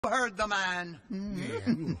Heard the man.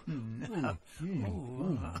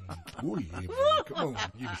 Oh, yeah, come on,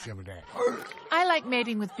 give me some of that. I like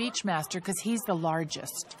mating with Beachmaster because he's the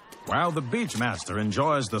largest. While the Beachmaster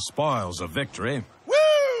enjoys the spoils of victory. Woo!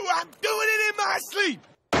 I'm doing it in my sleep!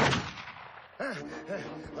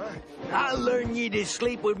 I'll learn ye to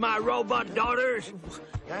sleep with my robot daughters.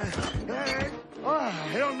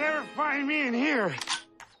 He'll never find me in here.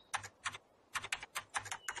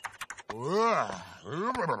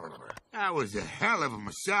 That was a hell of a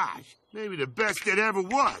massage. Maybe the best it ever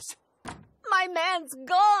was. My man's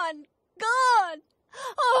gone. Gone.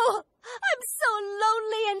 Oh, I'm so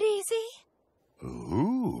lonely and easy.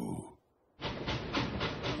 Ooh.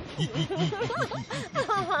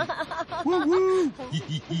 Woo-woo.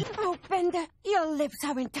 Oh, Bender, your lips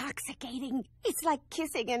are intoxicating. It's like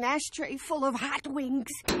kissing an ashtray full of hot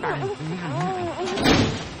wings.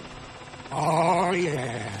 Oh,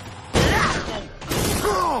 yeah.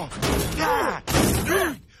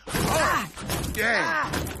 Yeah.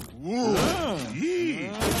 Woo.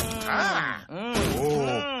 Oh.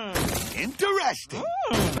 Interesting.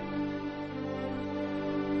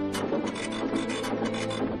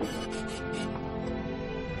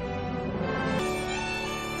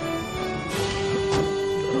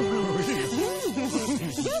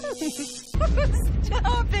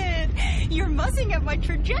 Stop it! You're mussing up my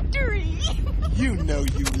trajectory. You know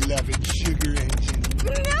you love it, sugar engine.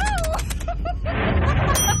 No!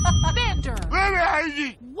 Bender!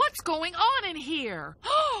 What's going on in here?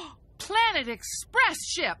 Planet Express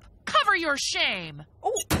ship! Cover your shame!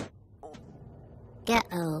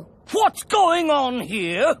 Uh-oh. What's going on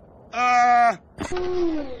here?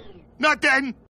 Nothing.